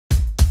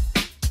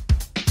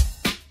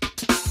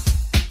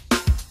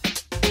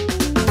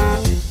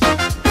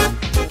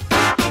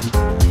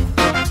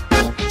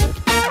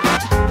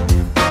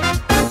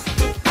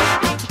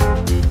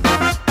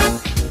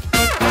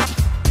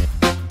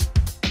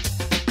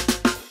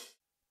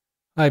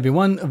Hi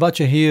everyone,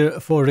 Vacha here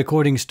for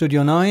Recording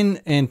Studio 9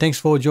 and thanks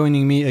for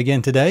joining me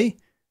again today.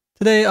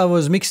 Today I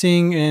was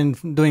mixing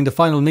and doing the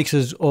final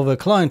mixes of a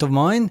client of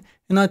mine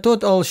and I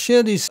thought I'll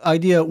share this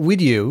idea with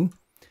you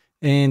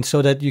and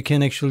so that you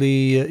can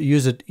actually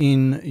use it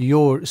in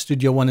your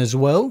Studio One as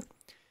well.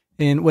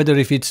 And whether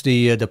if it's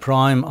the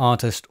prime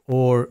artist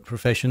or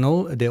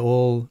professional, they're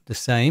all the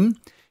same.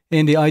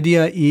 And the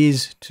idea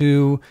is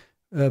to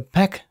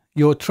pack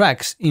your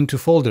tracks into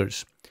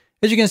folders.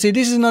 As you can see,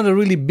 this is not a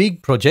really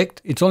big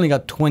project. It's only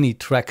got 20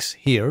 tracks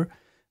here,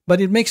 but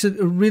it makes it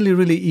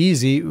really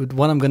easy with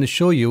what I'm going to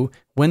show you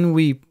when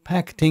we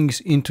pack things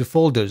into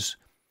folders.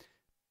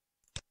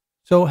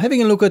 So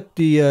having a look at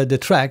the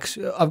tracks,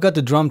 I've got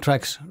the drum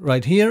tracks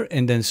right here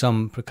and then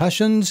some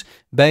percussions,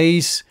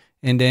 bass,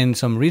 and then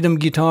some rhythm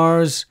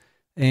guitars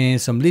and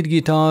some lead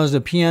guitars,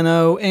 the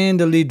piano and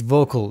the lead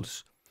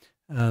vocals.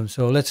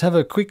 So let's have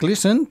a quick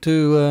listen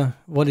to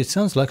what it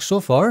sounds like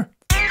so far.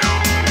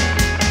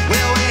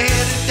 Well, we're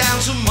headed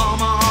down to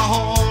Mama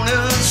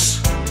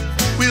Hornets.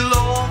 We'll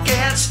all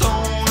get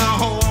stoned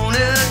on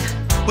it.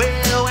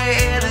 Well, we're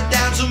headed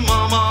down to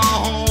Mama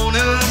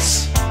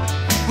Hornets.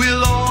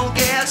 We'll all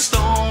get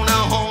stoned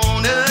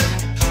on it.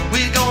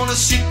 We're gonna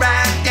sit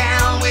right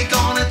down. We're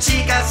gonna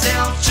take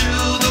ourselves to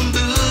the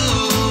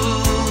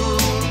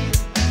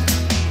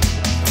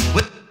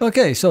moon.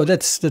 Okay, so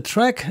that's the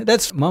track.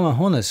 That's Mama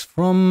Hornets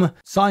from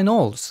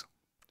Knowles,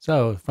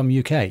 so from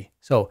UK.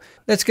 So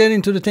let's get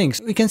into the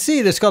things. We can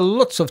see there's got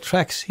lots of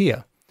tracks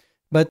here,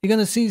 but you're going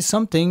to see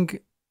something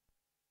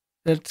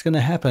that's going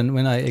to happen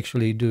when I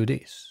actually do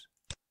this.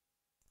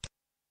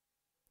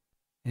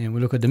 And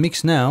we look at the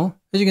mix now.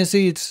 As you can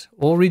see, it's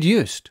all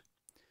reduced.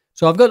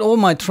 So I've got all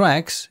my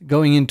tracks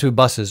going into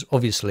buses,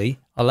 obviously.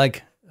 I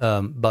like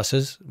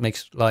buses,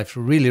 makes life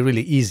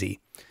really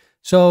easy.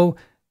 So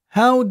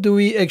how do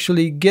we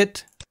actually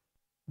get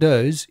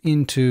those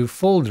into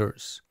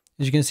folders?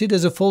 As you can see,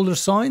 there's a folder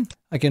sign.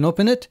 I can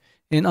open it.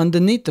 And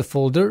underneath the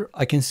folder,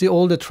 I can see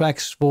all the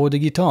tracks for the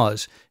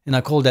guitars. And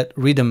I call that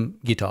rhythm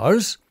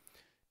guitars.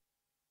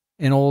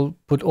 And I'll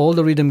put all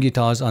the rhythm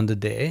guitars under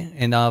there.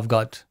 And I've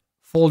got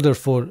folder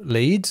for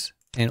leads.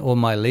 And all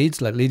my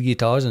leads, like lead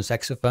guitars and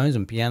saxophones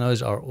and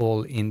pianos, are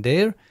all in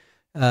there.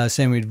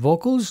 Same with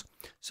vocals.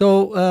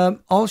 So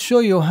I'll show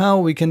you how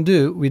we can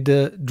do with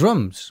the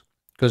drums.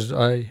 Because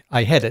I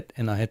had it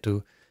and I had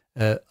to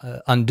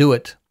undo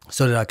it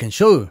so that I can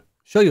show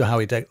you how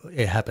it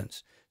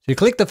happens. So you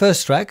click the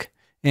first track.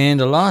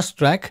 And the last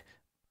track,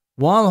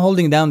 while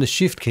holding down the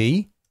shift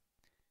key,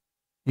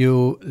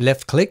 you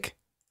left click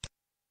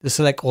to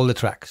select all the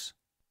tracks.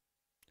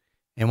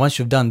 And once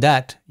you've done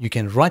that, you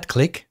can right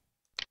click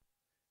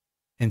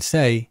and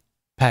say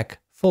pack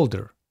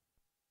folder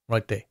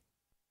right there.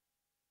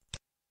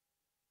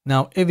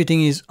 Now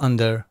everything is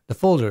under the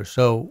folder.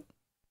 So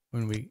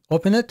when we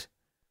open it,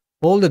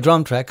 all the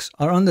drum tracks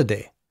are under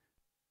there.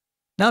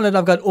 Now that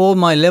I've got all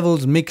my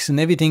levels, mix and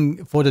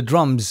everything for the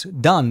drums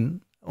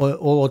done,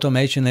 all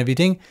automation,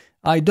 everything,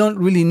 I don't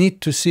really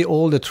need to see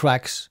all the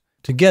tracks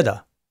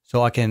together.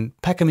 So I can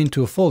pack them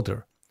into a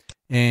folder.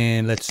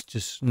 And let's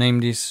just name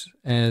this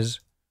as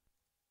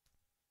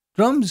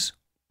drums.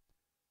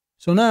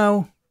 So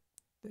now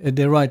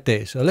they're right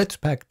there. So let's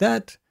pack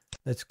that.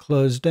 Let's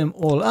close them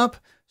all up.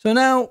 So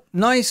now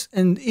nice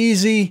and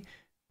easy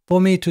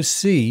for me to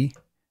see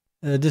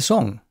the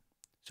song.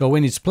 So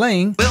when it's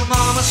playing, well,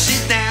 mama,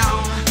 sit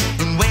down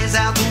and wears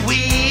out the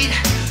weed.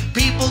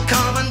 People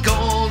come and go.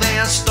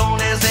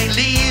 As they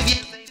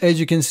leave. As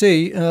you can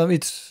see,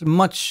 it's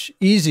much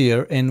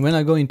easier, and when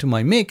I go into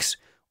my mix,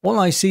 all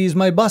I see is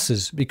my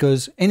buses,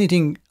 because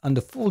anything on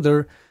the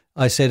folder,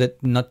 I said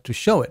it not to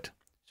show it.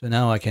 So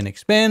now I can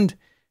expand,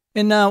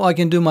 and now I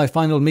can do my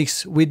final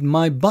mix with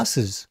my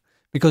buses,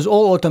 because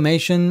all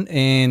automation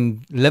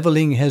and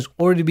leveling has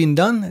already been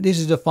done. This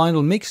is the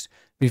final mix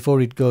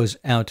before it goes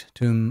out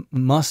to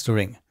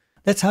mastering.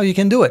 That's how you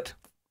can do it.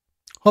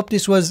 Hope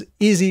this was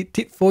easy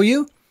tip for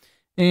you.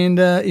 And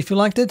if you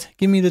liked it,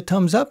 give me the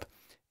thumbs up.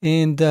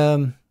 And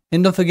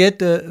don't forget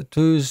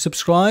to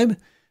subscribe.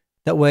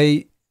 That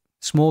way,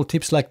 small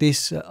tips like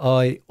this,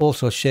 I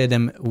also share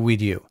them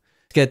with you.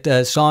 Get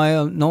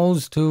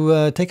Knowles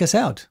to take us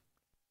out.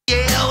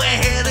 Yeah, we're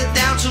headed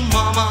down to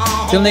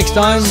Mama. Till next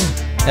time,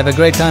 have a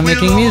great time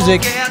making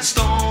music.